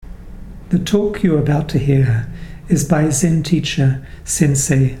The talk you're about to hear is by Zen teacher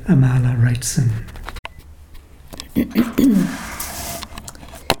Sensei Amala Wraitson.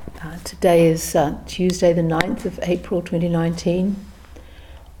 Today is Tuesday the 9th of April 2019,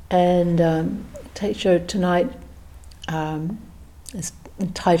 and show tonight is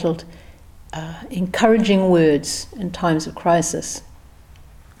entitled Encouraging Words in Times of Crisis.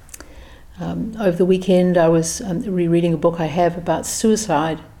 Over the weekend I was rereading a book I have about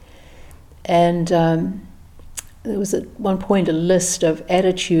suicide, and there was at one point a list of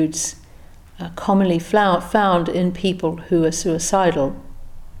attitudes commonly found in people who are suicidal.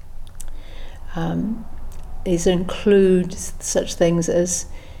 These include such things as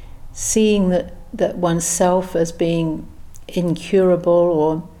seeing that oneself as being incurable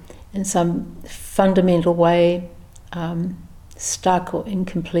or in some fundamental way stuck or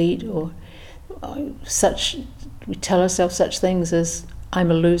incomplete, or we tell ourselves such things as I'm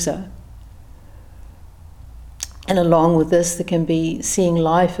a loser. And along with this, there can be seeing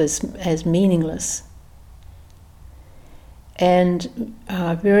life as meaningless. And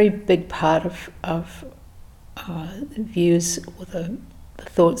a very big part of views or the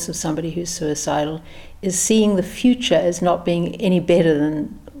thoughts of somebody who's suicidal is seeing the future as not being any better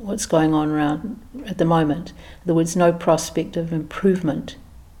than what's going on around at the moment. In other words, no prospect of improvement.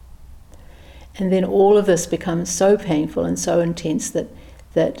 And then all of this becomes so painful and so intense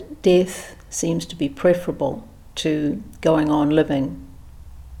that death seems to be preferable to going on living.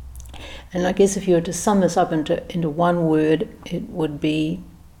 And I guess if you were to sum this up into one word, it would be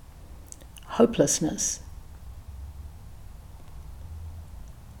hopelessness.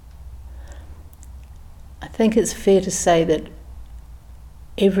 I think it's fair to say that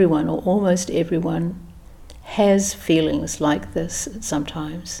everyone, or almost everyone, has feelings like this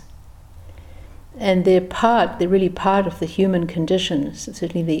sometimes. And they're really part of the human condition,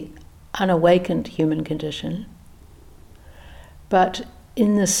 certainly the unawakened human condition. But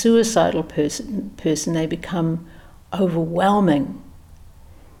in the suicidal person they become overwhelming,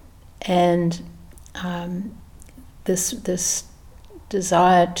 and this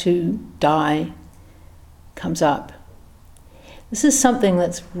desire to die comes up. This is something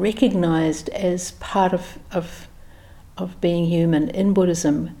that's recognized as part of being human in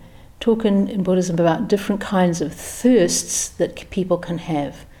Buddhism. Talk in Buddhism about different kinds of thirsts that people can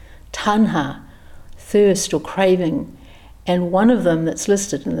have. Tanha, thirst or craving. And one of them that's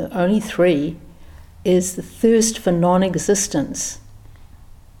listed, and the only three, is the thirst for non-existence.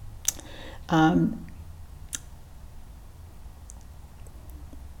 So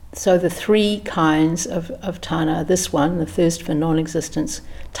the three kinds of tanha, this one, the thirst for non-existence,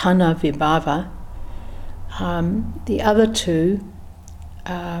 tanha vibhava. The other two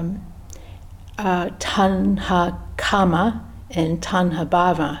are tanha kama and tanha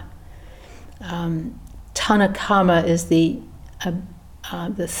bhava. Tanha kama is the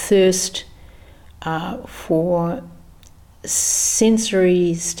thirst for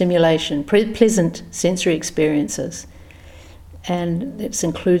sensory stimulation, pleasant sensory experiences, and this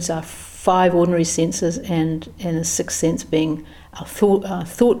includes our five ordinary senses and the sixth sense being our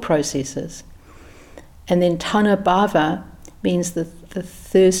thought processes. And then tanha bhava means the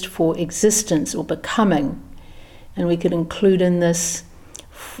thirst for existence or becoming, and we could include in this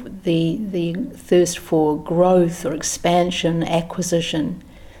the thirst for growth or expansion, acquisition.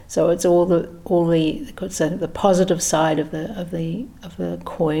 So it's all the could say the positive side of the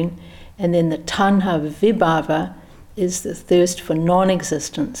coin, and then the tanha vibhava is the thirst for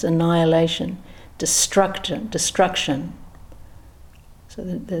non-existence, annihilation, destruction. So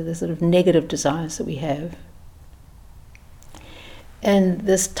the sort of negative desires that we have. And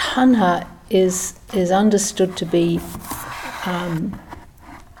this tanha is understood to be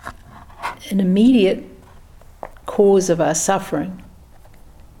an immediate cause of our suffering.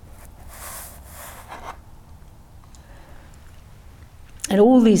 And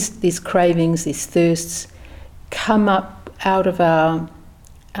all these cravings, these thirsts, come up out of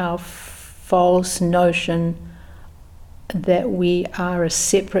our false notion that we are a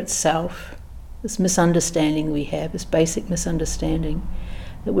separate self, this misunderstanding we have, this basic misunderstanding,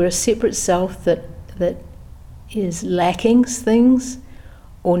 that we're a separate self that is lacking things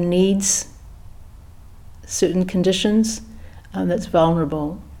or needs certain conditions, that's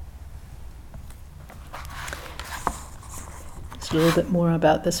vulnerable. It's a little bit more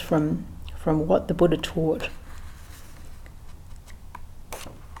about this from what the Buddha taught.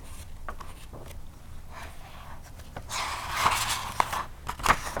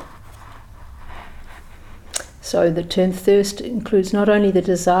 So the term thirst includes not only the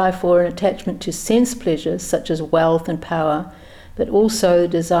desire for an attachment to sense pleasures such as wealth and power, but also the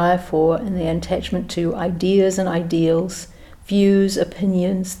desire for and the attachment to ideas and ideals, views,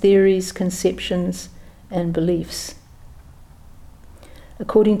 opinions, theories, conceptions, and beliefs.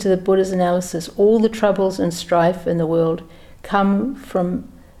 According to the Buddha's analysis, all the troubles and strife in the world come from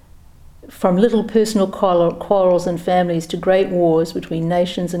little personal quarrels in families to great wars between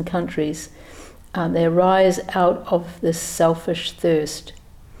nations and countries. They arise out of this selfish thirst.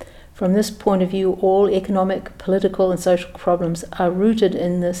 From this point of view, all economic, political, and social problems are rooted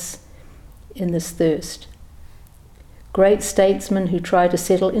in this thirst. Great statesmen who try to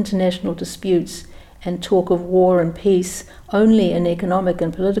settle international disputes and talk of war and peace only in economic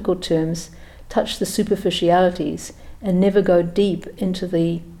and political terms touch the superficialities and never go deep into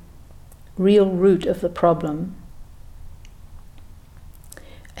the real root of the problem.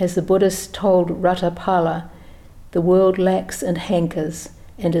 As the Buddhist told Ratapala, the world lacks and hankers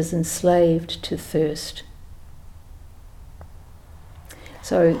and is enslaved to thirst.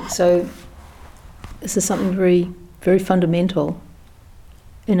 So this is something very, very fundamental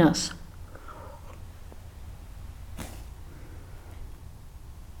in us.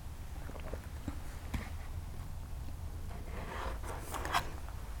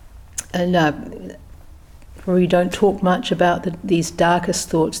 And we don't talk much about these darkest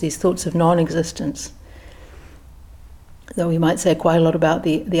thoughts, these thoughts of non-existence. Though we might say quite a lot about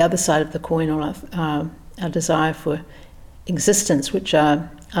the other side of the coin, or our desire for existence, which are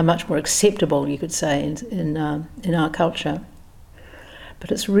much more acceptable, you could say, in our culture.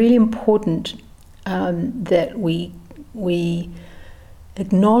 But it's really important that we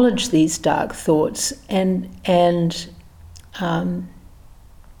acknowledge these dark thoughts and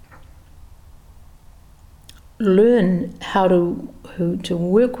learn how to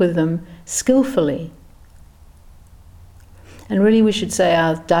work with them skillfully. And really we should say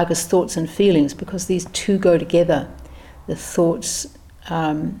our darkest thoughts and feelings, because these two go together. The thoughts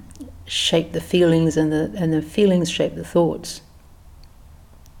shape the feelings, and the feelings shape the thoughts.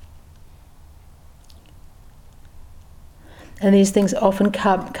 And these things often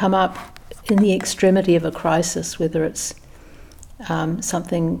come up in the extremity of a crisis, whether it's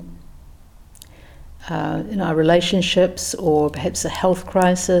something in our relationships, or perhaps a health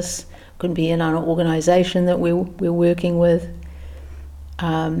crisis. It could be in our organisation that we're working with.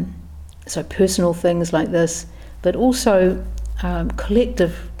 So personal things like this, but also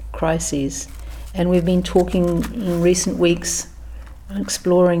collective crises. And we've been talking in recent weeks,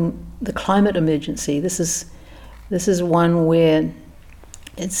 exploring the climate emergency. This is one where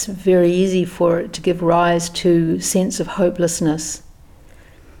it's very easy for it to give rise to sense of hopelessness.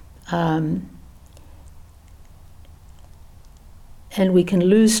 And we can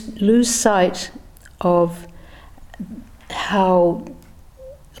lose sight of how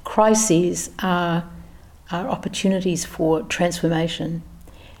crises are opportunities for transformation.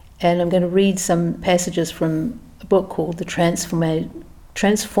 And I'm going to read some passages from a book called The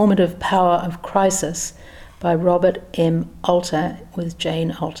Transformative Power of Crisis by Robert M. Alter with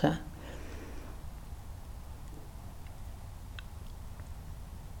Jane Alter.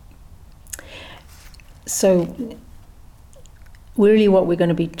 So really what we're going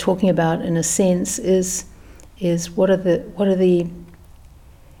to be talking about, in a sense, is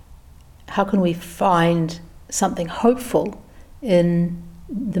how can we find something hopeful in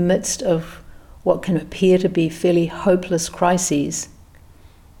the midst of what can appear to be fairly hopeless crises.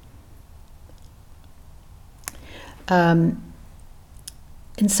 In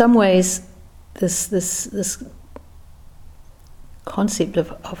some ways, this concept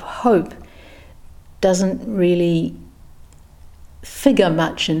of hope doesn't really figure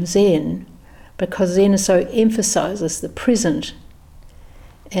much in Zen, because Zen so emphasizes the present,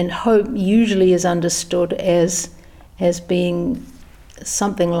 and hope usually is understood as being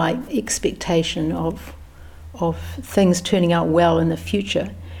something like expectation of things turning out well in the future.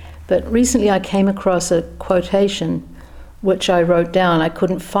 But recently I came across a quotation which I wrote down. I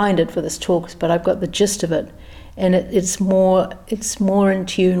couldn't find it for this talk, but I've got the gist of it, and it's more in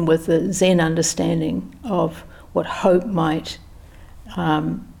tune with the Zen understanding of what hope might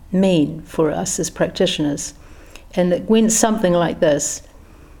mean for us as practitioners. And it went something like this: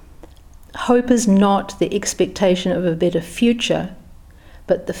 hope is not the expectation of a better future,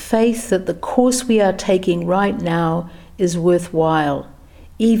 but the faith that the course we are taking right now is worthwhile,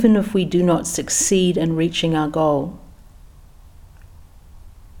 even if we do not succeed in reaching our goal.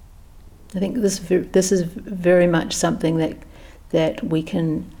 I think this is very much something that we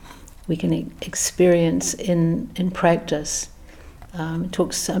can experience in practice. It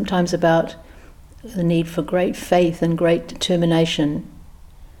talks sometimes about the need for great faith and great determination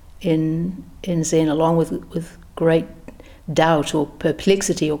in Zen, along with great doubt or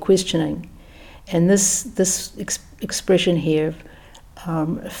perplexity or questioning. And this expression here,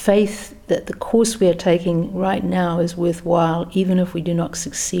 faith that the course we are taking right now is worthwhile, even if we do not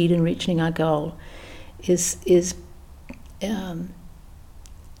succeed in reaching our goal, it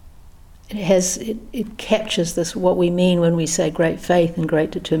captures this, what we mean when we say great faith and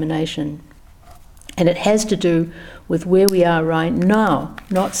great determination. And it has to do with where we are right now,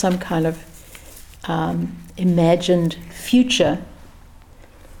 not some kind of imagined future,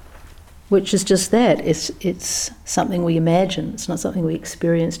 which is just that. It's something we imagine. It's not something we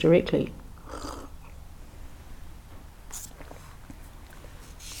experience directly.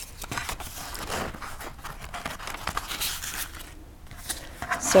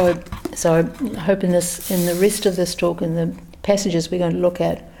 So I hope in the rest of this talk, in the passages we're going to look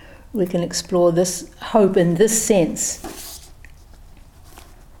at, we can explore this hope in this sense.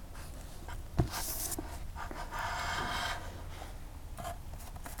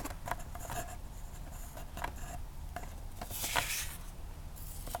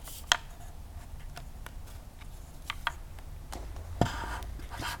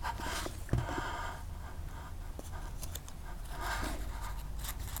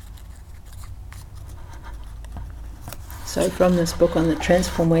 So from this book on the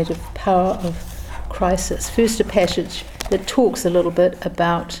transformative power of crisis, first a passage that talks a little bit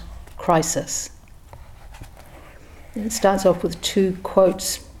about crisis. And it starts off with 2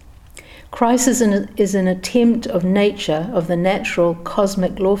 quotes. Crisis is an attempt of nature, of the natural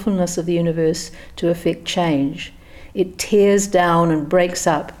cosmic lawfulness of the universe to effect change. It tears down and breaks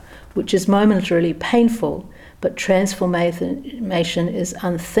up, which is momentarily painful, but transformation is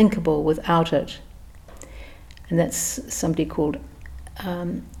unthinkable without it. And that's somebody called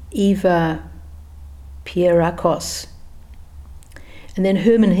Eva Pierrakos. And then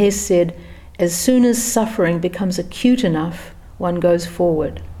Hermann Hesse said, as soon as suffering becomes acute enough, one goes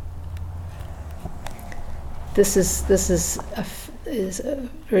forward. This is a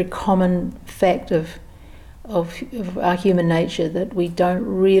very common fact of our human nature, that we don't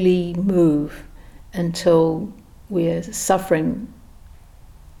really move until we're suffering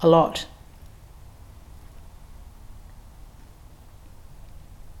a lot.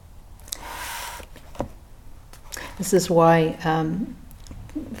 This is why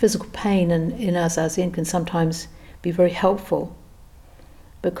physical pain in our Zazen can sometimes be very helpful,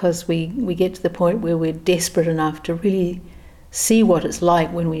 because we get to the point where we're desperate enough to really see what it's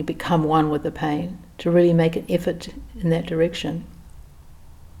like when we become one with the pain, to really make an effort in that direction.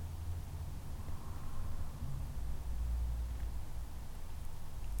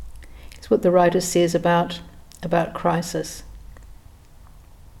 It's what the writer says about crisis.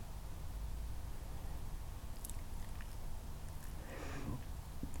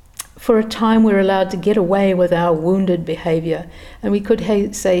 For a time we're allowed to get away with our wounded behaviour, and we could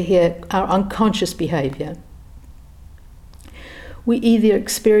say here, our unconscious behaviour. We either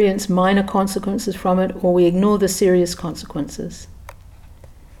experience minor consequences from it, or we ignore the serious consequences.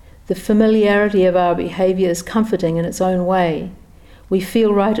 The familiarity of our behaviour is comforting in its own way. We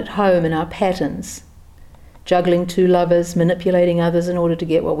feel right at home in our patterns, juggling 2 lovers, manipulating others in order to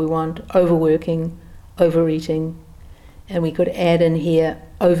get what we want, overworking, overeating, and we could add in here,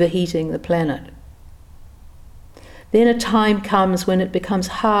 overheating the planet. Then a time comes when it becomes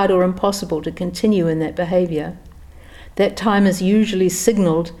hard or impossible to continue in that behaviour. That time is usually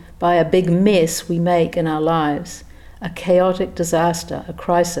signalled by a big mess we make in our lives, a chaotic disaster, a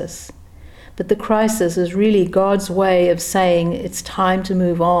crisis. But the crisis is really God's way of saying it's time to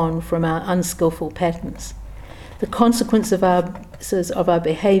move on from our unskillful patterns. The consequence of our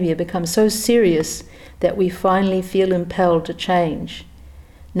behaviour becomes so serious that we finally feel impelled to change.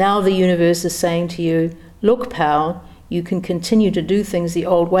 Now the universe is saying to you, look, pal, you can continue to do things the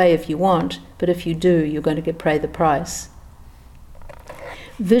old way if you want, but if you do, you're going to pay the price.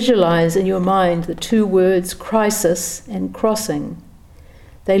 Visualize in your mind the 2 words crisis and crossing.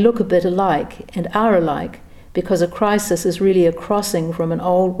 They look a bit alike and are alike, because a crisis is really a crossing from an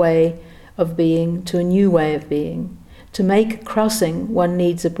old way of being to a new way of being. To make a crossing, one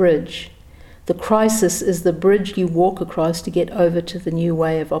needs a bridge. The crisis is the bridge you walk across to get over to the new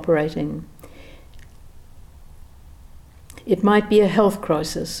way of operating. It might be a health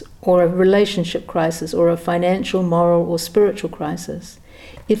crisis, or a relationship crisis, or a financial, moral, or spiritual crisis.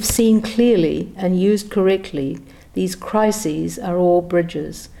 If seen clearly and used correctly, these crises are all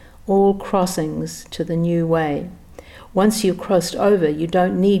bridges, all crossings to the new way. Once you've crossed over, you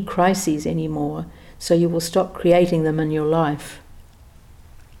don't need crises anymore, so you will stop creating them in your life.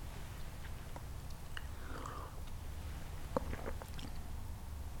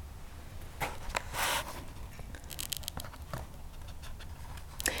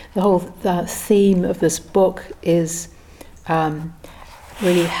 the theme of this book is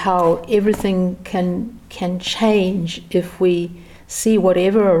really how everything can change if we see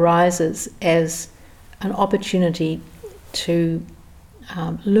whatever arises as an opportunity to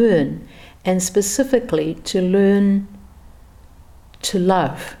learn, and specifically to learn to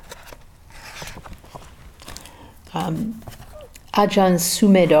love. Ajahn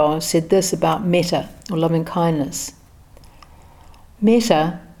Sumedho said this about metta, or loving kindness.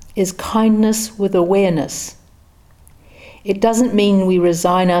 Metta is kindness with awareness. It doesn't mean we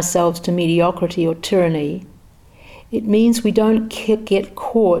resign ourselves to mediocrity or tyranny. It means we don't get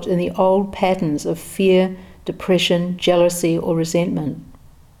caught in the old patterns of fear, depression, jealousy, or resentment.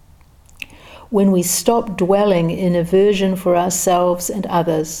 When we stop dwelling in aversion for ourselves and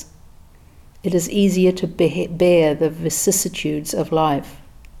others, it is easier to bear the vicissitudes of life.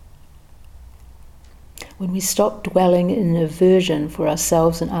 When we stop dwelling in aversion for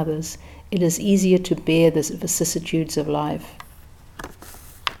ourselves and others, it is easier to bear the vicissitudes of life.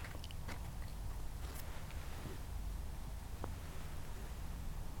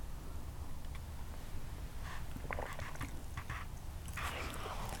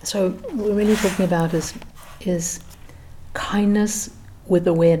 So what we're really talking about is kindness with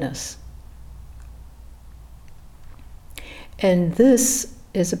awareness. And this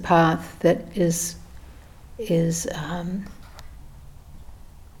is a path that is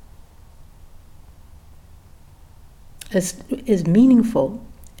meaningful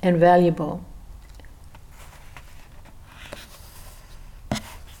and valuable.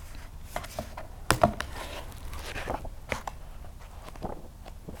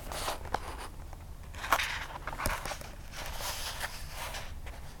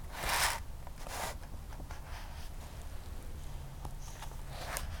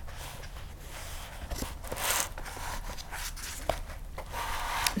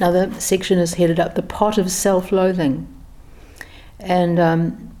 Another section is headed up the pot of self-loathing, and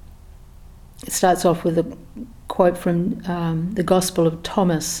it starts off with a quote from the Gospel of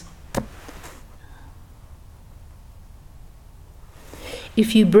Thomas.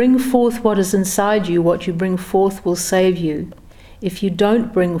 If you bring forth what is inside you, what you bring forth will save you. If you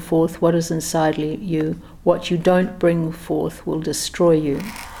don't bring forth what is inside you, what you don't bring forth will destroy you.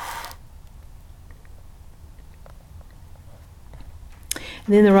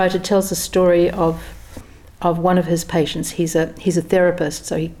 And then the writer tells the story of one of his patients. He's a therapist,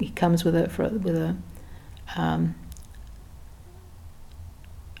 so he comes from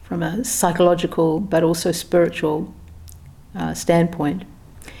a psychological but also spiritual standpoint.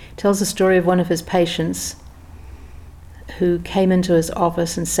 Tells the story of one of his patients who came into his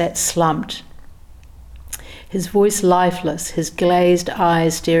office and sat slumped, his voice lifeless, his glazed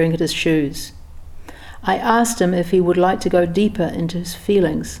eyes staring at his shoes. I asked him if he would like to go deeper into his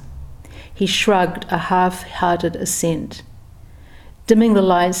feelings. He shrugged a half-hearted assent. Dimming the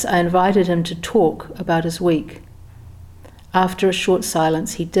lights, I invited him to talk about his week. After a short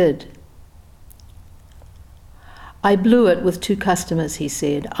silence, he did. I blew it with 2 customers, he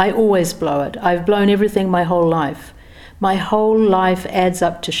said. I always blow it. I've blown everything my whole life. My whole life adds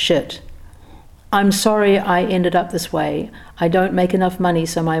up to shit. I'm sorry I ended up this way. I don't make enough money,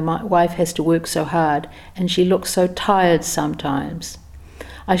 so my wife has to work so hard, and she looks so tired sometimes.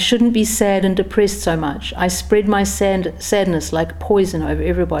 I shouldn't be sad and depressed so much. I spread my sadness like poison over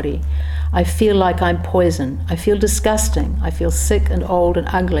everybody. I feel like I'm poison. I feel disgusting. I feel sick and old and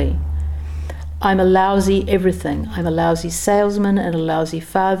ugly. I'm a lousy everything. I'm a lousy salesman and a lousy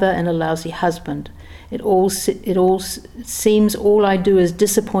father and a lousy husband. It seems all I do is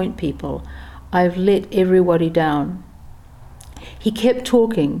disappoint people. I've let everybody down. He kept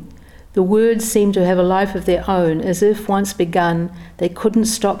talking. The words seemed to have a life of their own, as if once begun, they couldn't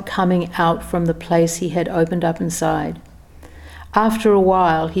stop coming out from the place he had opened up inside. After a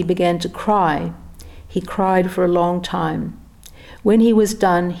while, he began to cry. He cried for a long time. When he was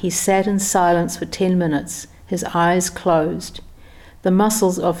done, he sat in silence for 10 minutes, his eyes closed. The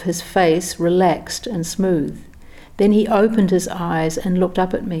muscles of his face relaxed and smooth. Then he opened his eyes and looked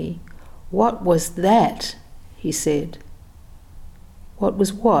up at me. What was that? He said. What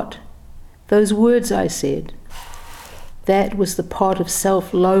was what? Those words, I said. That was the pot of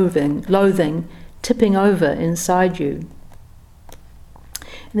self-loathing tipping over inside you.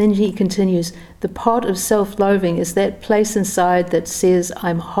 And then he continues, the pot of self-loathing is that place inside that says,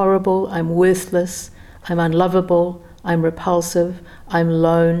 I'm horrible, I'm worthless, I'm unlovable, I'm repulsive, I'm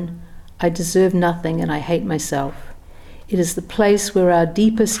lone, I deserve nothing and I hate myself. It is the place where our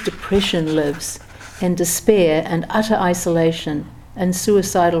deepest depression lives, and despair and utter isolation and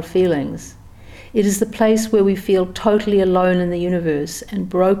suicidal feelings. It is the place where we feel totally alone in the universe and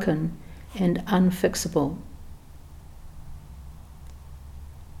broken and unfixable.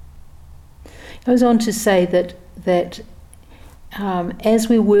 He goes on to say that as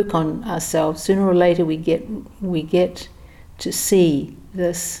we work on ourselves, sooner or later we get to see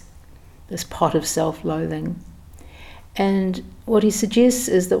this pot of self-loathing. And what he suggests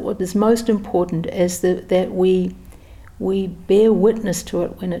is that what is most important is that we bear witness to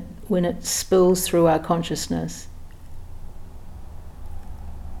it when it spills through our consciousness.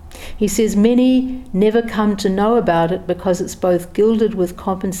 He says many never come to know about it because it's both gilded with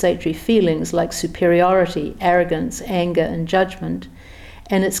compensatory feelings like superiority, arrogance, anger, and judgment,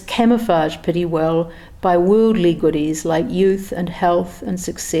 and it's camouflaged pretty well by worldly goodies like youth and health and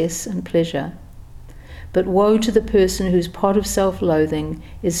success and pleasure. But woe to the person whose pot of self-loathing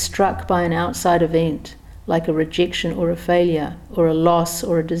is struck by an outside event, like a rejection or a failure, or a loss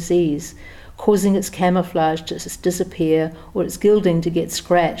or a disease, causing its camouflage to disappear or its gilding to get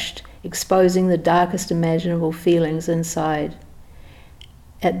scratched, exposing the darkest imaginable feelings inside.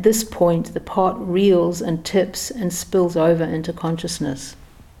 At this point, the pot reels and tips and spills over into consciousness.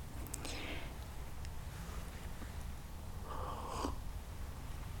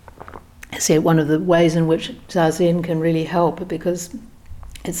 So one of the ways in which Zazen can really help, because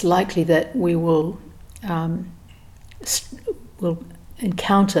it's likely that we will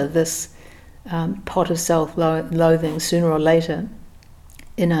encounter this pot of self-loathing sooner or later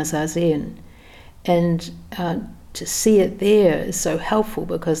in our Zazen. And to see it there is so helpful,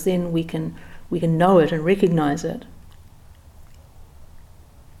 because then we can know it and recognize it.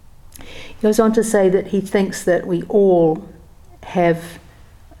 He goes on to say that he thinks that we all have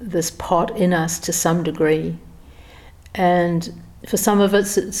this pot in us to some degree, and for some of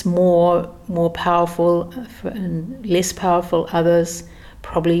us it's more powerful, and less powerful others,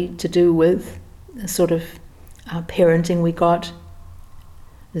 probably to do with the sort of parenting we got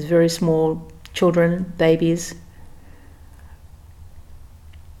as very small children, babies.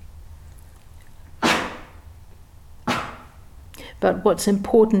 But what's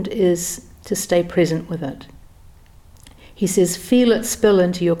important is to stay present with it. He says, feel it spill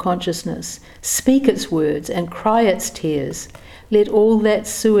into your consciousness, speak its words and cry its tears. Let all that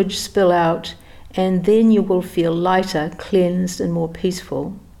sewage spill out, and then you will feel lighter, cleansed and more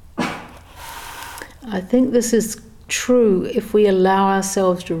peaceful. I think this is true if we allow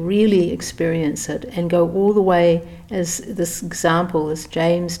ourselves to really experience it and go all the way, as this example, as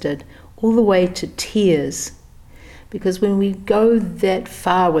James did, all the way to tears. Because when we go that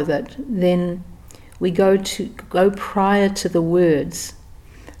far with it, then we go prior to the words.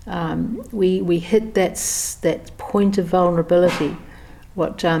 We hit that point of vulnerability,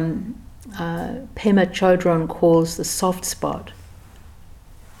 what Pema Chodron calls the soft spot.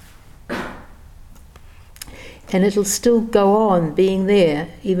 And it'll still go on being there,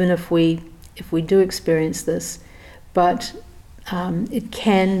 even if we do experience this, but it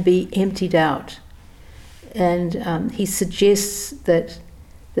can be emptied out. And he suggests that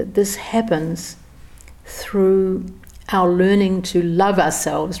this happens through our learning to love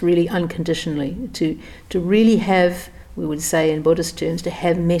ourselves really unconditionally, to really have, we would say in Buddhist terms, to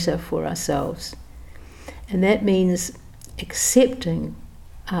have metta for ourselves. And that means accepting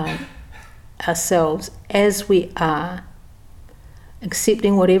ourselves as we are,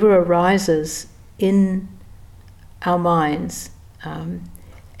 accepting whatever arises in our minds,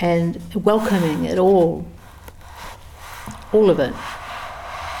 and welcoming it all of it.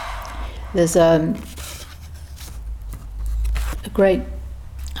 There's a great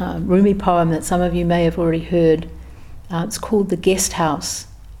Rumi poem that some of you may have already heard. It's called The Guest House.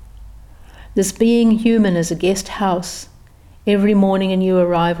 This being human is a guest house. Every morning a new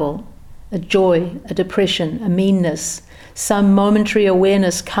arrival, a joy, a depression, a meanness, some momentary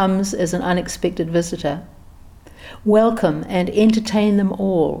awareness comes as an unexpected visitor. Welcome and entertain them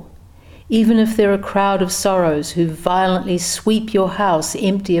all, even if they're a crowd of sorrows who violently sweep your house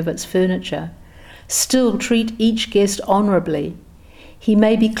empty of its furniture. Still treat each guest honourably. He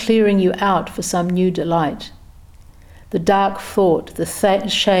may be clearing you out for some new delight. The dark thought, the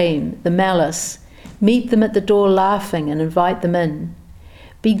shame, the malice, meet them at the door laughing and invite them in.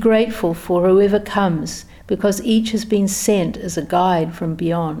 Be grateful for whoever comes, because each has been sent as a guide from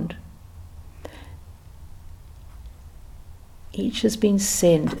beyond. Each has been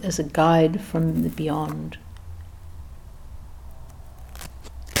sent as a guide from the beyond.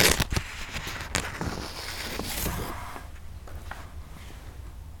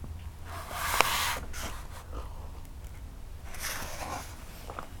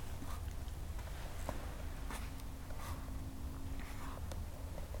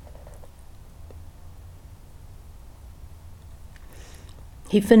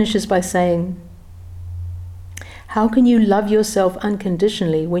 he finishes by saying, "How can you love yourself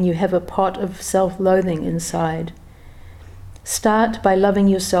unconditionally when you have a pot of self-loathing inside? Start by loving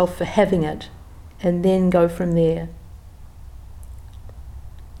yourself for having it, and then go from there."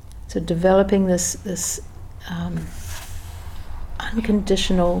 So developing this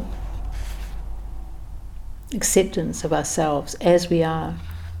unconditional acceptance of ourselves as we are.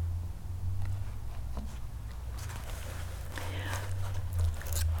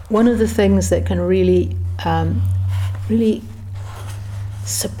 One of the things that can really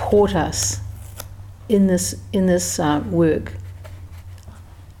support us in this work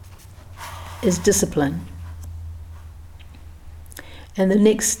is discipline. And the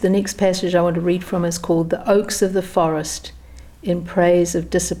next passage I want to read from is called "The Oaks of the Forest in Praise of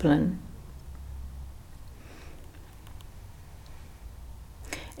Discipline."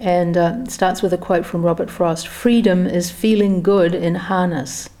 And it starts with a quote from Robert Frost: "Freedom is feeling good in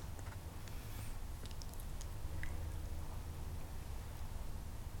harness."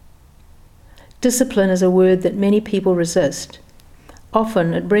 Discipline is a word that many people resist.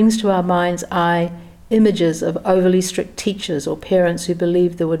 Often it brings to our mind's eye images of overly strict teachers or parents who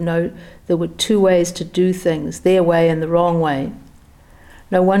believed there were two ways to do things, their way and the wrong way.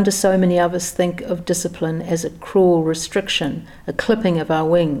 No wonder so many of us think of discipline as a cruel restriction, a clipping of our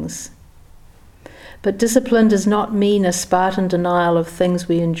wings. But discipline does not mean a Spartan denial of things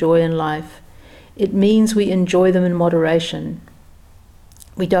we enjoy in life. It means we enjoy them in moderation.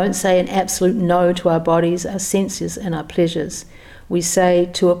 We don't say an absolute no to our bodies, our senses, and our pleasures. We say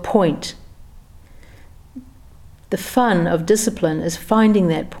to a point. The fun of discipline is finding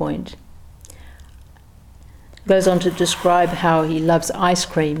that point. He goes on to describe how he loves ice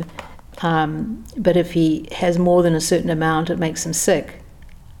cream, but if he has more than a certain amount, it makes him sick.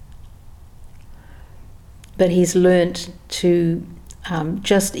 But he's learnt to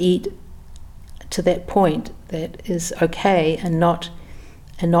just eat to that point that is okay and not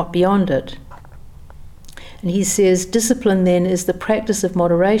beyond it. And he says, discipline then is the practice of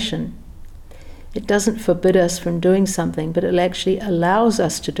moderation. It doesn't forbid us from doing something, but it actually allows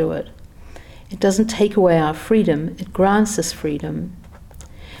us to do it. It doesn't take away our freedom, it grants us freedom.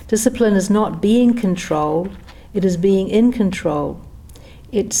 Discipline is not being controlled, it is being in control.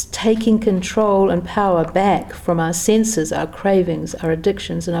 It's taking control and power back from our senses, our cravings, our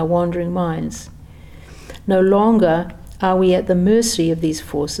addictions, and our wandering minds. No longer are we at the mercy of these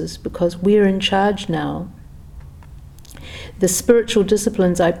forces because we're in charge now. The spiritual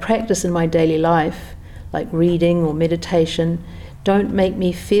disciplines I practice in my daily life, like reading or meditation, don't make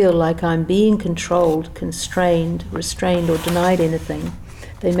me feel like I'm being controlled, constrained, restrained, or denied anything.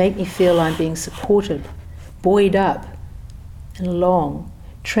 They make me feel I'm being supported, buoyed up and along,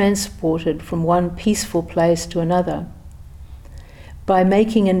 transported from one peaceful place to another. By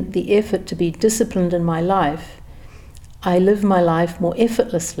making the effort to be disciplined in my life, I live my life more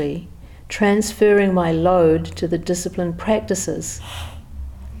effortlessly, transferring my load to the disciplined practices.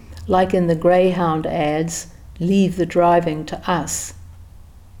 Like in the Greyhound ads, leave the driving to us.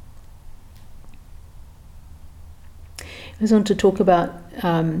 I was on to talk about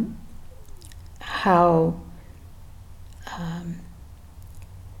how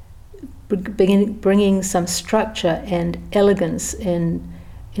bringing some structure and elegance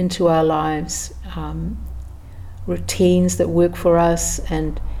into our lives, routines that work for us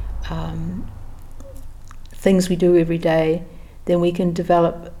and things we do every day, then we can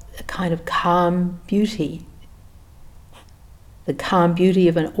develop a kind of calm beauty. The calm beauty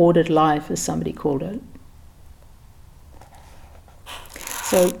of an ordered life, as somebody called it.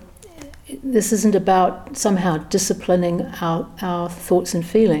 So this isn't about somehow disciplining our thoughts and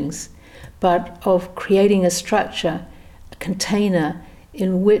feelings, but of creating a structure, a container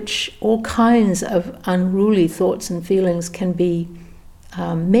in which all kinds of unruly thoughts and feelings can be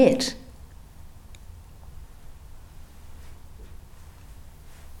met.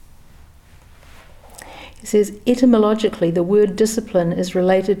 He says, etymologically, the word discipline is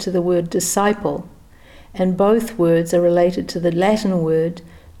related to the word disciple, and both words are related to the Latin word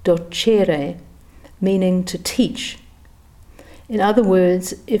docere, meaning to teach. In other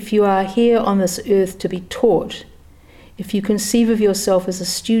words, if you are here on this earth to be taught, if you conceive of yourself as a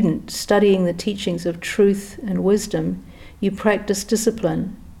student studying the teachings of truth and wisdom, you practice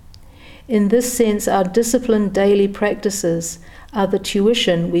discipline. In this sense, our disciplined daily practices are the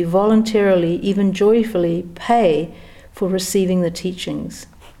tuition we voluntarily, even joyfully, pay for receiving the teachings.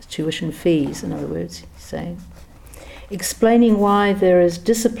 Tuition fees, in other words, he's saying. Explaining why there is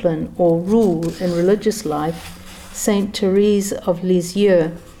discipline or rule in religious life, Saint Therese of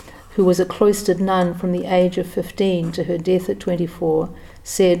Lisieux, who was a cloistered nun from the age of 15 to her death at 24,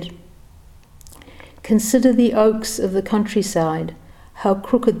 said, "Consider the oaks of the countryside, how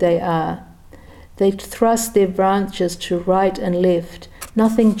crooked they are. They thrust their branches to right and left.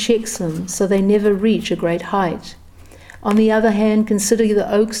 Nothing checks them, so they never reach a great height. On the other hand, consider the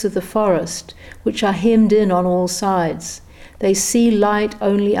oaks of the forest, which are hemmed in on all sides. They see light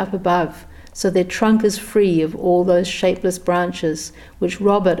only up above, so their trunk is free of all those shapeless branches which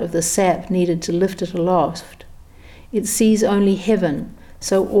rob it of the sap needed to lift it aloft. It sees only heaven,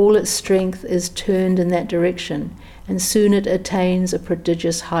 so all its strength is turned in that direction, and soon it attains a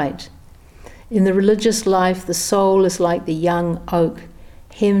prodigious height. In the religious life, the soul is like the young oak,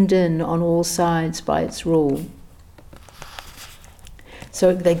 hemmed in on all sides by its rule."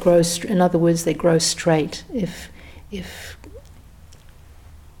 So they grow, in other words, they grow straight if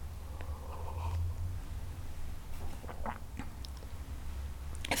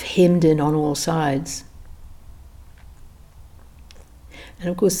hemmed in on all sides. And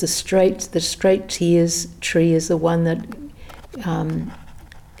of course, the straight tree is the one that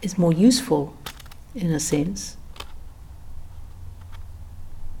is more useful, in a sense.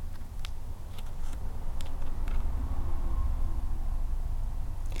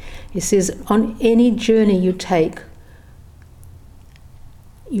 He says, on any journey you take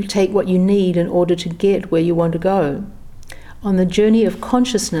what you need in order to get where you want to go. On the journey of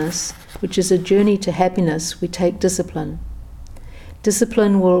consciousness, which is a journey to happiness, we take discipline.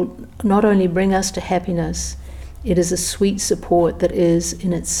 Discipline will not only bring us to happiness, it is a sweet support that is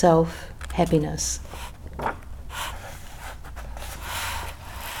in itself happiness.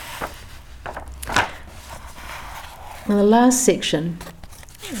 Now the last section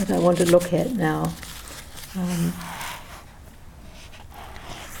that I want to look at now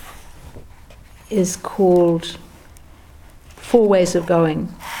is called 4 Ways of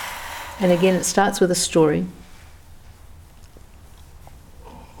Going. And again, it starts with a story.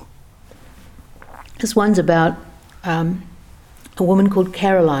 This one's about a woman called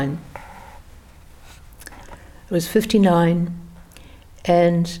Caroline, who was 59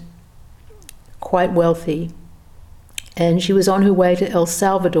 and quite wealthy. And she was on her way to El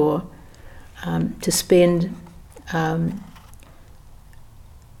Salvador to spend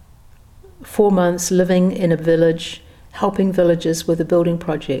 4 months living in a village, helping villagers with a building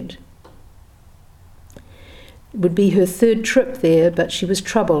project. It would be her 3rd trip there, but she was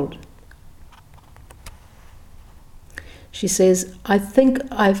troubled. She says, "I think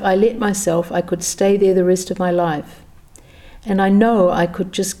if I let myself, I could stay there the rest of my life. And I know I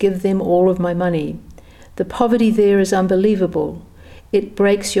could just give them all of my money. The poverty there is unbelievable. It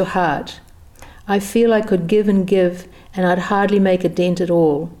breaks your heart. I feel I could give and give, and I'd hardly make a dent at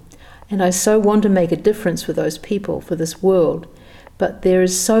all. And I so want to make a difference for those people, for this world, but there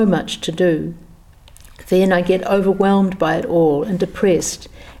is so much to do. Then I get overwhelmed by it all and depressed,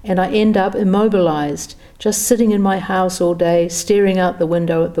 and I end up immobilized, just sitting in my house all day, staring out the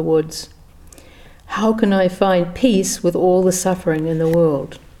window at the woods. How can I find peace with all the suffering in the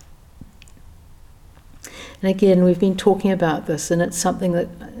world?" And again, we've been talking about this, and it's something that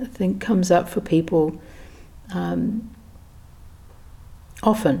I think comes up for people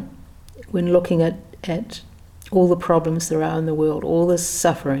often when looking at all the problems there are in the world, all this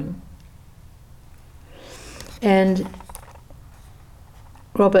suffering. And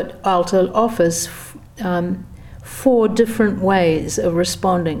Robert Alter offers 4 different ways of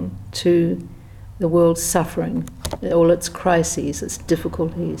responding to the world's suffering, all its crises, its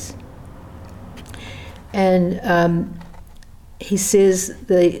difficulties. And he says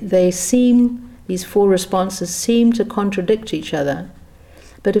these 4 responses seem to contradict each other,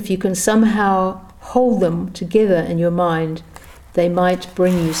 but if you can somehow hold them together in your mind, they might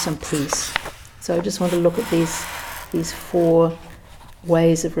bring you some peace. So I just want to look at these 4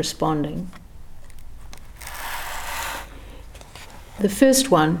 ways of responding. The first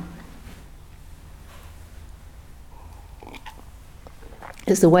one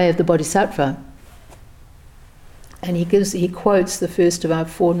is the way of the Bodhisattva. And he quotes the first of our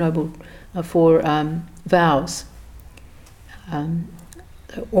 4 vows.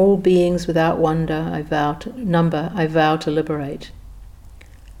 All beings without I vow to liberate.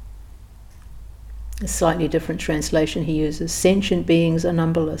 A slightly different translation he uses. Sentient beings are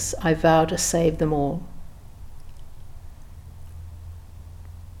numberless. I vow to save them all.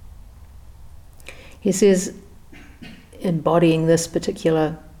 He says, embodying this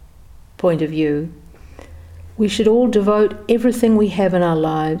particular point of view, we should all devote everything we have in our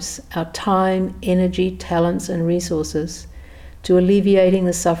lives, our time, energy, talents, and resources, to alleviating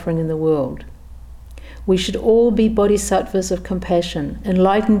the suffering in the world. We should all be bodhisattvas of compassion,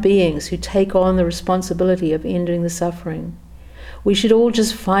 enlightened beings who take on the responsibility of ending the suffering. We should all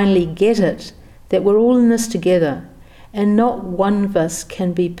just finally get it, that we're all in this together, and not one of us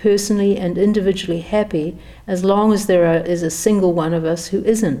can be personally and individually happy as long as there is a single one of us who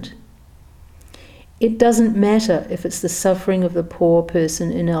isn't. It doesn't matter if it's the suffering of the poor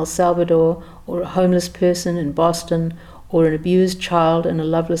person in El Salvador, or a homeless person in Boston, or an abused child in a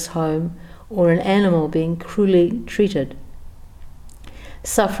loveless home, or an animal being cruelly treated.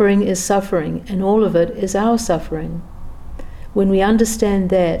 Suffering is suffering, and all of it is our suffering. When we understand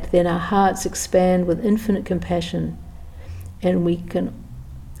that, then our hearts expand with infinite compassion, and we can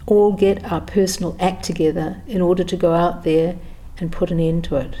all get our personal act together in order to go out there and put an end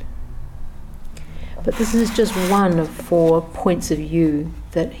to it. But this is just one of 4 points of view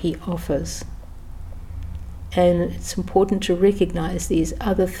that he offers. And it's important to recognize these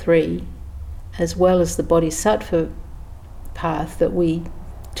other 3, as well as the Bodhisattva path that we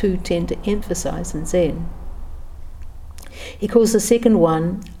too tend to emphasize in Zen. He calls the second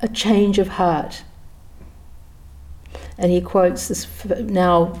one a change of heart. And he quotes this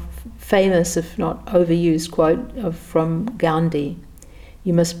now famous, if not overused, quote from Gandhi: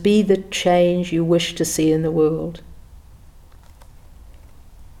 "You must be the change you wish to see in the world."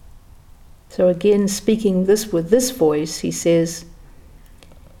 So again, speaking this with this voice, he says,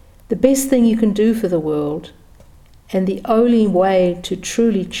 the best thing you can do for the world, and the only way to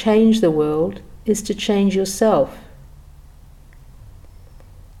truly change the world, is to change yourself.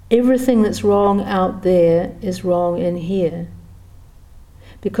 Everything that's wrong out there is wrong in here.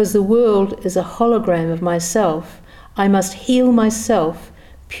 Because the world is a hologram of myself, I must heal myself,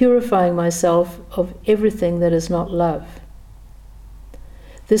 purifying myself of everything that is not love.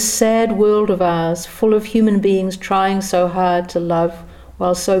 This sad world of ours, full of human beings trying so hard to love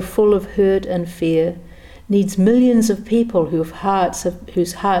while so full of hurt and fear, needs millions of people whose hearts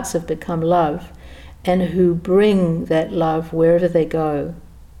have become love, and who bring that love wherever they go.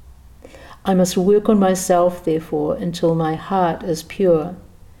 I must work on myself, therefore, until my heart is pure.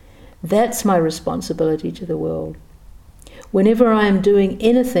 That's my responsibility to the world. Whenever I am doing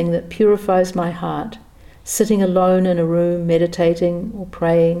anything that purifies my heart, sitting alone in a room, meditating or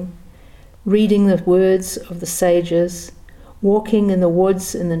praying, reading the words of the sages, walking in the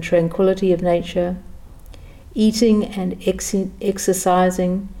woods in the tranquility of nature, eating and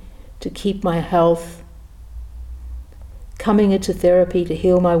exercising to keep my health, coming into therapy to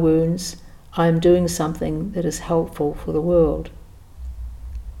heal my wounds, I am doing something that is helpful for the world.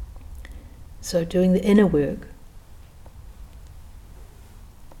 So doing the inner work.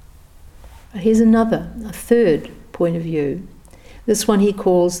 Here's a third point of view. This one he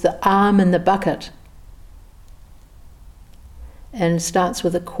calls the arm in the bucket, and starts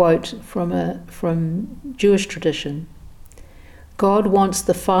with a quote from Jewish tradition. God wants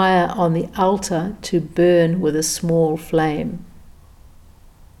the fire on the altar to burn with a small flame.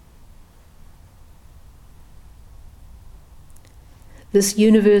 This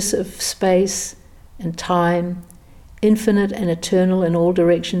universe of space and time, infinite and eternal in all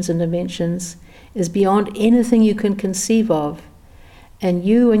directions and dimensions, is beyond anything you can conceive of, and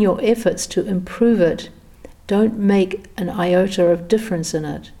you and your efforts to improve it don't make an iota of difference in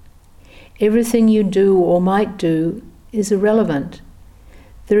it. Everything you do or might do is irrelevant.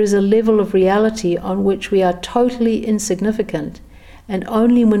 There is a level of reality on which we are totally insignificant, and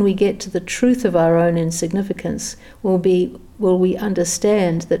only when we get to the truth of our own insignificance will we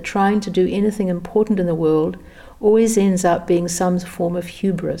understand that trying to do anything important in the world always ends up being some form of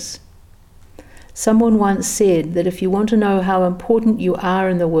hubris. Someone once said that if you want to know how important you are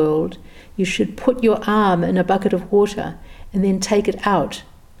in the world, you should put your arm in a bucket of water and then take it out.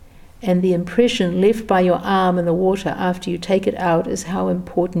 And the impression left by your arm in the water after you take it out is how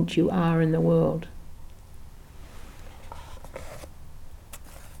important you are in the world.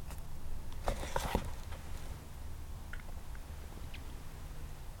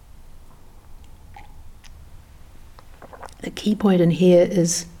 The key point in here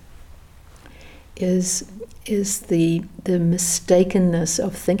is the mistakenness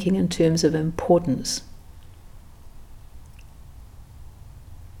of thinking in terms of importance,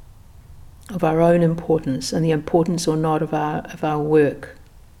 of our own importance, and the importance or not of our work,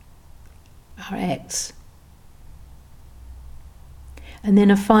 our acts. And then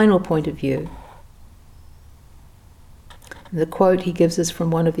a final point of view. The quote he gives us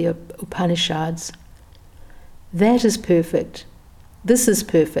from one of the Upanishads: "That is perfect. This is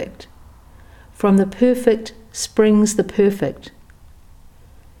perfect. From the perfect springs the perfect.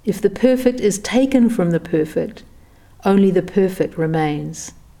 If the perfect is taken from the perfect, only the perfect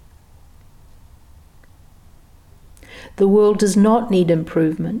remains." The world does not need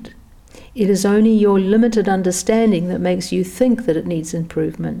improvement. It is only your limited understanding that makes you think that it needs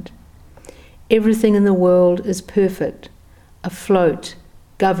improvement. Everything in the world is perfect, afloat,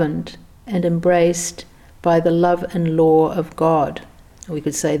 governed, and embraced by the love and law of God. We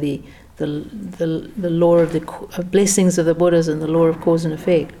could say the law of the blessings of the Buddhas and the law of cause and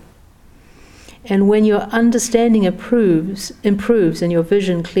effect. And when your understanding improves and your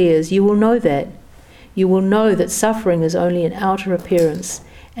vision clears, you will know that. You will know that suffering is only an outer appearance,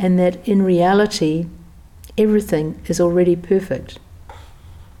 and that in reality, everything is already perfect.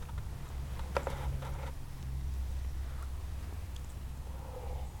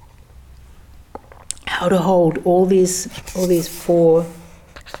 How to hold all these four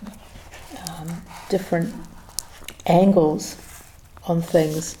different angles on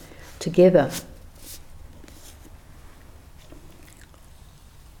things together.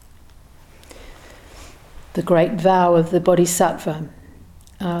 The great vow of the Bodhisattva,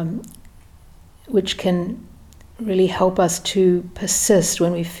 which can really help us to persist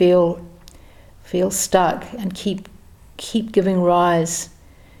when we feel stuck, and keep giving rise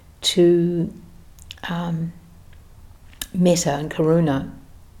to metta and karuna.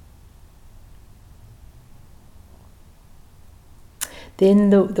 Then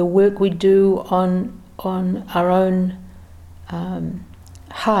the work we do on our own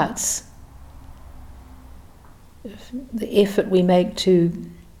hearts, the effort we make to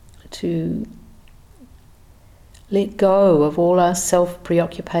let go of all our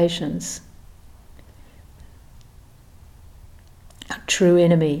self-preoccupations, our true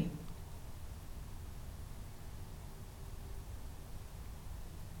enemy.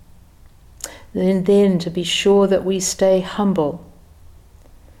 Then to be sure that we stay humble.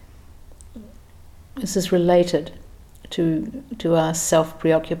 This is related to our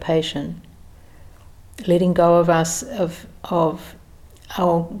self-preoccupation, letting go of us of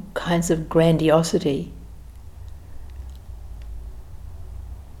all kinds of grandiosity,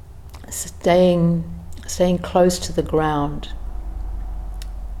 staying close to the ground.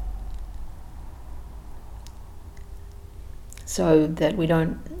 So that we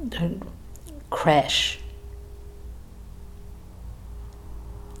don't crash.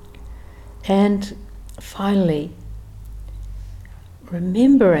 And finally,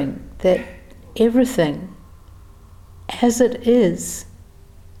 remembering that everything as it is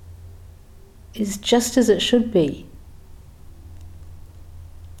just as it should be.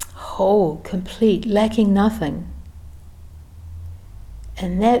 Whole, complete, lacking nothing.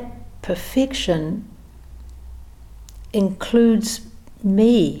 And that perfection includes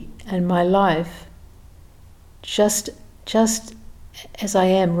me and my life just as I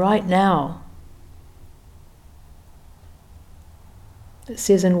am right now. It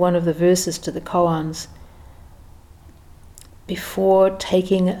says in one of the verses to the koans, before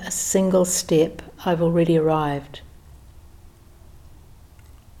taking a single step, I've already arrived.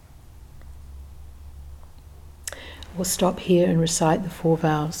 We'll stop here and recite the 4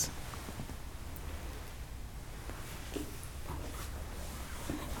 vows.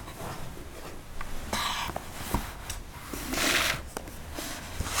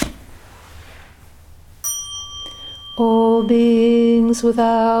 All beings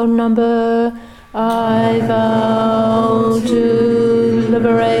without number, I vow to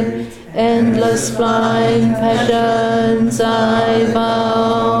liberate. Endless blind passions, I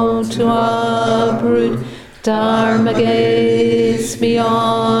vow to uproot. Dharma gates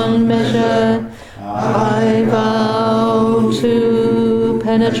beyond measure, I vow to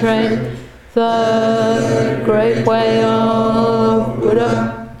penetrate. The great way of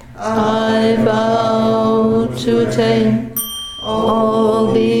Buddha, I vow to attain.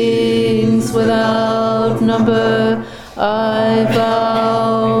 All beings without number, I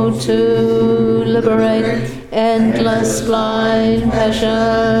vow to liberate. Endless blind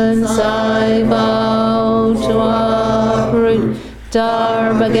passions, I vow to uproot.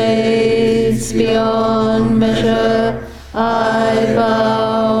 Dharma gates beyond measure, I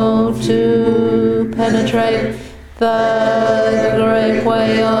vow to penetrate. The great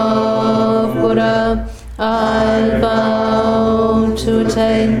way of Buddha, I vow to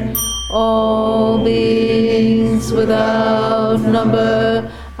attain. All beings without number,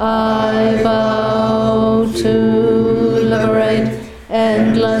 I vow to liberate.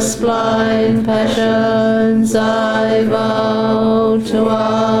 Endless blind passions, I vow to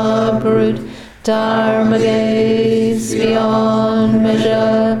uproot. Dharma gates beyond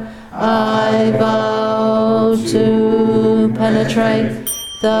measure, I vow to penetrate.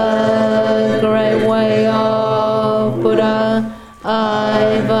 The great way of Buddha,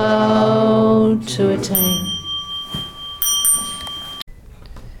 I vow to attain.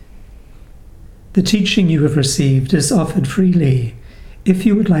 The teaching you have received is offered freely. If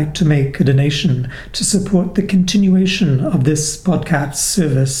you would like to make a donation to support the continuation of this podcast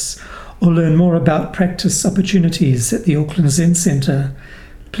service or learn more about practice opportunities at the Auckland Zen Centre,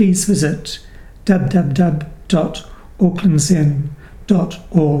 please visit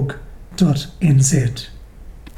www.aucklandzen.org.nz.